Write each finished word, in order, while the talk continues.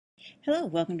Hello,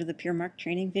 welcome to the PeerMark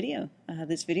training video.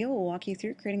 This video will walk you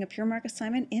through creating a PeerMark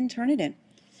assignment in Turnitin.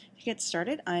 To get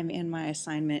started, I'm in my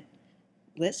assignment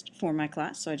list for my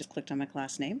class, so I just clicked on my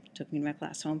class name, took me to my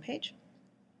class homepage,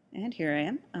 and here I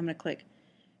am. I'm going to click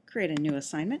Create a New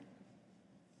Assignment.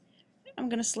 I'm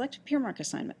going to select PeerMark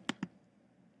Assignment.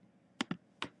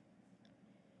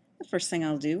 The first thing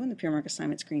I'll do when the PeerMark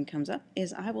Assignment screen comes up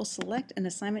is I will select an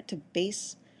assignment to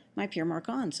base my PeerMark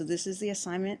on. So this is the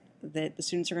assignment that the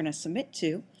students are going to submit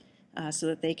to so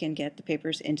that they can get the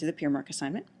papers into the PeerMark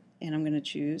assignment. And I'm going to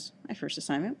choose my first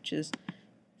assignment, which is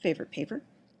favorite paper.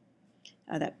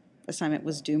 That assignment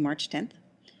was due March 10th.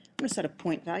 I'm going to set a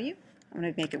point value. I'm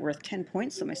going to make it worth 10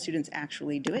 points so my students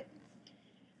actually do it.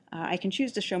 I can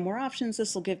choose to show more options.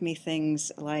 This will give me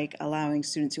things like allowing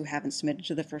students who haven't submitted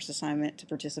to the first assignment to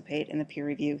participate in the peer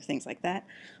review, things like that.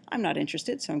 I'm not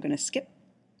interested, so I'm going to skip.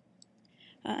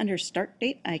 Under start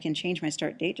date, I can change my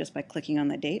start date just by clicking on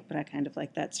the date, but I kind of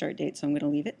like that start date, so I'm going to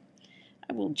leave it.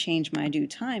 I will change my due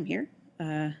time here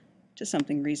to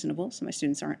something reasonable so my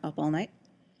students aren't up all night.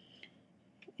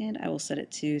 And I will set it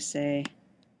to, say,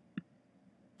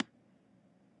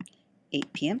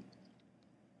 8 p.m.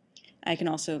 I can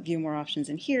also view more options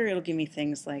in here. It'll give me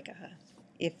things like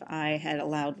if I had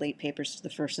allowed late papers to the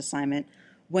first assignment,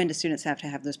 when do students have to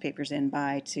have those papers in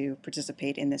by to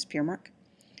participate in this PeerMark?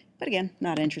 But again,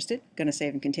 not interested. Going to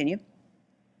save and continue.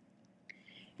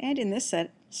 And in this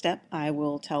step, I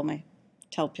will tell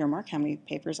PeerMark how many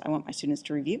papers I want my students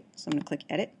to review. So I'm going to click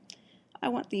Edit. I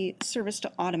want the service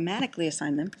to automatically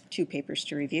assign them 2 papers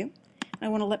to review. I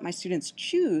want to let my students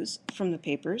choose from the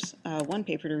papers 1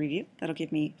 paper to review. That'll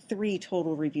give me 3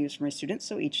 total reviews for my students,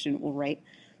 so each student will write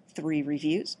 3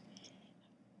 reviews.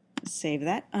 Save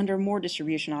that. Under more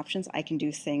distribution options, I can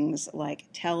do things like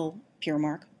tell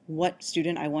PeerMark what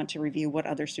student I want to review what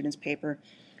other student's paper,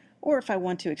 or if I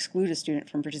want to exclude a student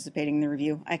from participating in the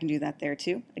review, I can do that there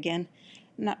too. Again,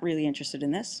 not really interested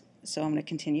in this, so I'm going to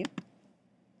continue.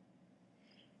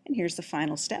 And here's the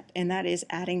final step, and that is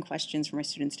adding questions for my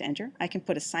students to enter. I can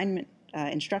put assignment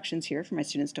instructions here for my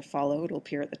students to follow. It'll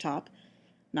appear at the top.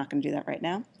 I'm not going to do that right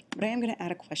now, but I am going to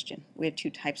add a question. We have 2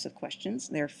 types of questions.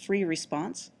 They're free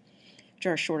response, which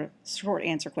are short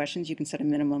answer questions. You can set a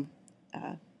minimum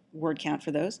word count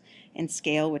for those, and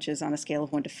scale, which is on a scale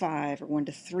of 1 to 5 or 1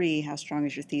 to 3, how strong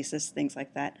is your thesis, things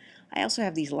like that. I also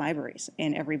have these libraries,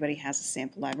 and everybody has a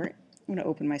sample library. I'm going to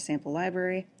open my sample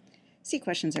library, see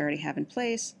questions I already have in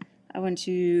place. I want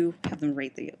to have them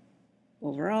rate the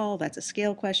overall. That's a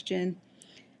scale question.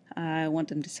 I want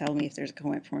them to tell me if there's a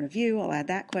coherent point of view. I'll add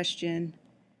that question.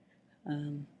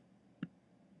 I'll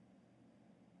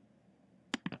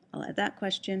add that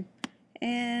question,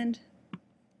 and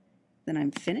then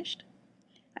I'm finished.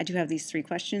 I do have these 3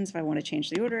 questions. If I want to change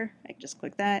the order, I can just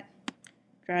click that,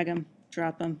 drag them,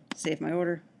 drop them, save my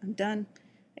order. I'm done.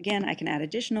 Again, I can add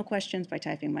additional questions by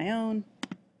typing my own.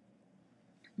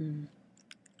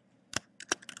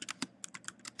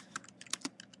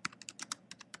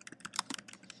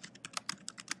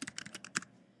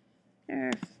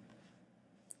 There,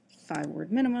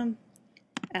 5-word minimum.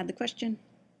 Add the question.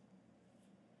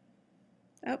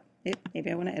 Oh,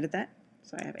 maybe I want to edit that.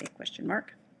 So I have a question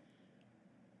mark,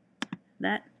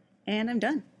 that, and I'm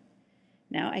done.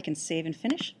 Now I can save and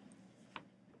finish,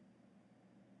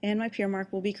 and my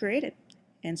PeerMark will be created.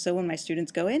 And so when my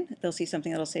students go in, they'll see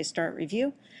something that'll say Start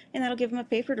Review, and that'll give them a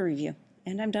paper to review.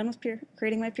 And I'm done with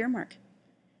creating my PeerMark.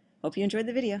 Hope you enjoyed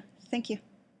the video. Thank you.